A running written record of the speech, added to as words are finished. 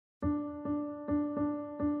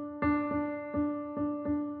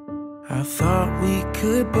I thought we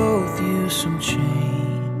could both use some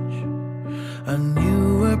change, a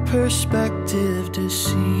newer perspective to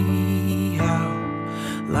see how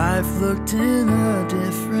life looked in a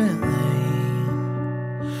different lane.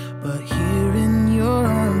 But here in your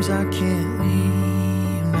arms I can't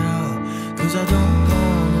leave now, 'cause I don't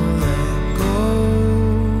wanna let go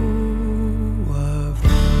of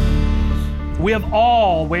this. We have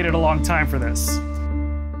all waited a long time for this.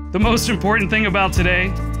 The most important thing about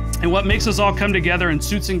today, and what makes us all come together in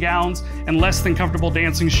suits and gowns and less than comfortable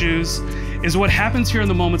dancing shoes, is what happens here in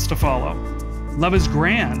the moments to follow. Love is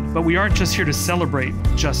grand, but we aren't just here to celebrate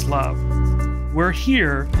just love. We're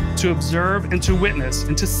here to observe and to witness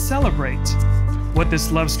and to celebrate what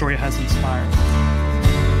this love story has inspired.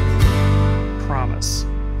 Promise.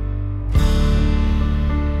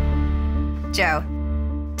 Joe,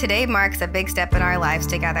 today marks a big step in our lives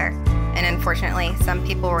together. And unfortunately, some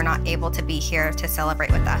people were not able to be here to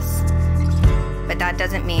celebrate with us. But that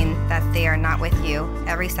doesn't mean that they are not with you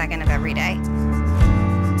every second of every day.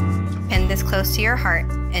 Pin this close to your heart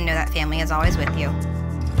and know that family is always with you.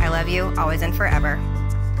 I love you, always and forever.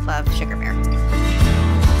 Love, Sugar Bear.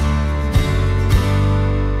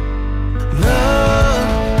 Love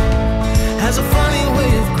has a funny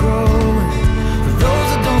way of growing for those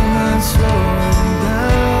that don't mind slowing down.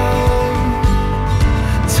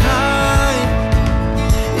 Time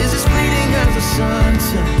is as fleeting as the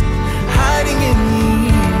sunset, hiding in the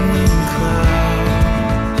evening cloud.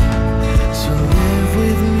 So live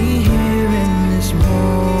with me here in this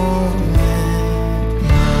moment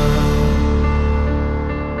now.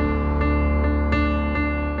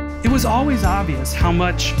 It was always obvious how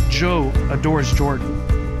much Joe adores Jordyn.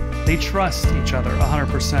 They trust each other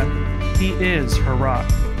 100%. He is her rock.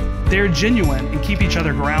 They're genuine and keep each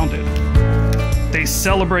other grounded. They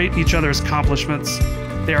celebrate each other's accomplishments.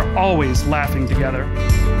 They are always laughing together.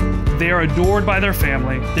 They are adored by their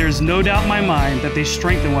family. There is no doubt in my mind that they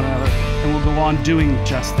strengthen one another and will go on doing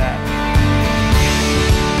just that.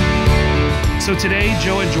 So today,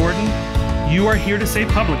 Joe and Jordyn, you are here to say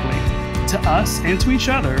publicly, to us and to each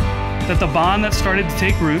other, that the bond that started to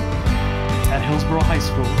take root at Hillsborough High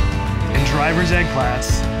School in driver's ed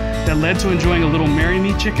class, that led to enjoying a little Marry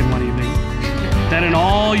Me chicken one evening, that in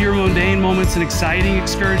all your mundane moments and exciting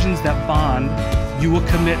excursions, that bond you will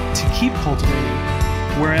commit to keep cultivating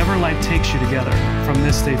wherever life takes you together from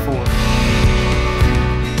this day forward.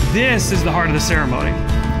 This is the heart of the ceremony.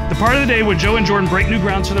 The part of the day where Joe and Jordyn break new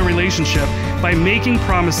ground to their relationship by making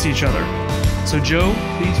promise to each other. So Joe,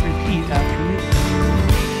 please repeat after me.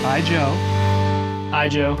 I, Joe. I,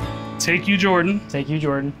 Joe. Take you, Jordyn. Take you,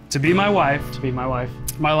 Jordyn. To be my wife. To be my wife.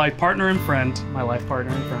 My life partner and friend. My life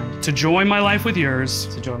partner and friend. To join my life with yours.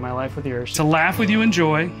 To join my life with yours. To laugh with you in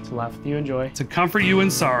joy. To laugh with you in joy. To comfort you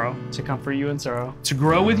in sorrow. To comfort you in sorrow. To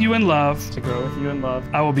grow with you in love. To grow with you in love.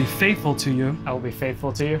 I will be faithful to you. I will be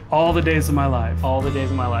faithful to you. All the days of my life. All the days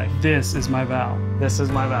of my life. This is my vow. This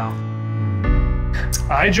is my vow.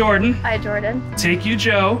 I, Jordyn. I, Jordyn. Take you,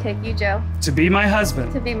 Joe. Take you, Joe. To be my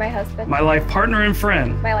husband. To be my husband. My life partner and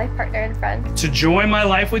friend. My life partner and friend. To join my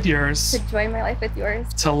life with yours. To join my life with yours.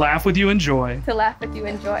 To laugh with you in joy. To laugh with you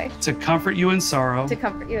in joy. To comfort you in sorrow. To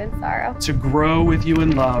comfort you in sorrow. To grow with you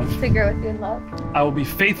in love. To grow with you in love. I will be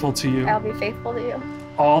faithful to you. I'll be faithful to you.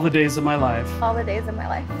 All the days of my life. All the days of my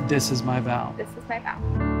life. This is my vow. This is my vow.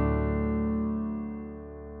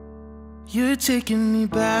 You're taking me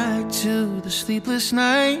back to the sleepless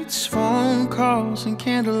nights, phone calls and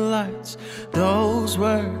candlelights. Those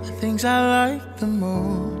were the things I liked the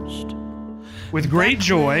most. With great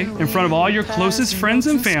joy, in front of all your closest friends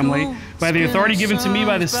and family, by the authority given to me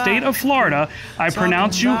by the state of Florida, I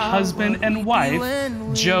pronounce you husband and wife.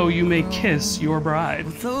 Joe, you may kiss your bride.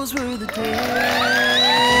 Those were the days.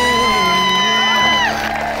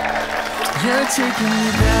 You're taking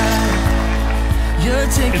me back.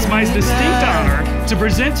 It's my distinct honor to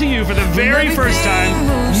present to you for the very first time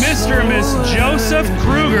Mr. and Miss Joseph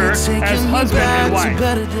Kruger as husband and wife.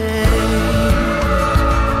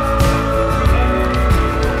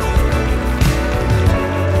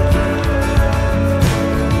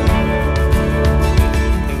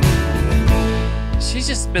 She's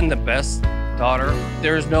just been the best daughter.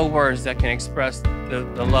 There's no words that can express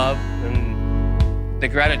the love and the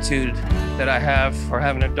gratitude that I have for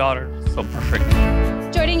having a daughter so perfect.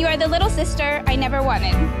 Jordyn, you are the little sister I never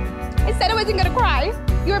wanted. I said I wasn't gonna cry.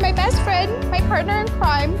 You are my best friend, my partner in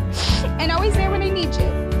crime, and always there when I need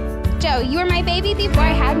you. Joe, you were my baby before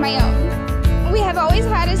I had my own. We have always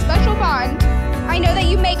had a special bond. I know that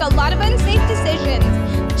you make a lot of unsafe decisions.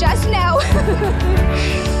 Just know,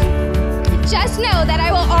 just know that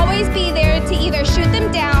I will always be there to either shoot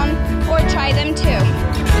them down or try them too.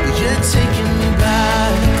 You're taking me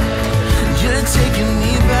back. You're taking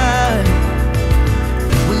me back.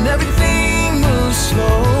 When everything moves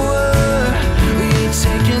slower, you're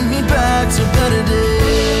taking me back to better days.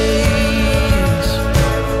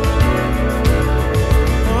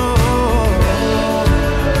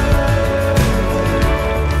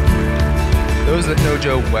 Those that know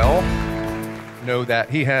Joe well know that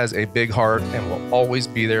he has a big heart and will always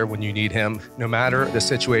be there when you need him, no matter the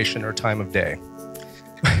situation or time of day.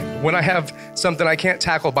 When I have something I can't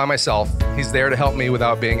tackle by myself, he's there to help me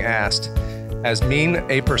without being asked. As mean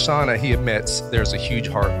a persona he admits, there's a huge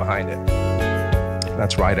heart behind it.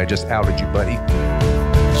 That's right, I just outed you, buddy.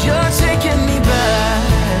 You're taking me back.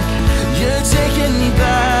 You're taking me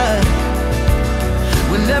back.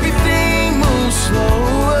 When everything moves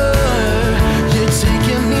slower, you're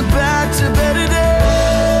taking me back to better days.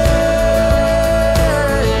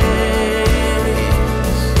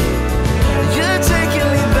 You're taking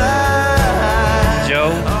me back.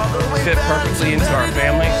 Joe fit perfectly into our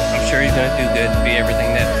family. I'm sure he's gonna do good, be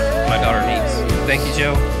everything that my daughter needs. Thank you,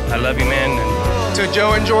 Joe. I love you, man. And To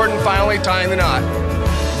Joe and Jordyn finally tying the knot.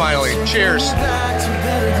 Finally, cheers.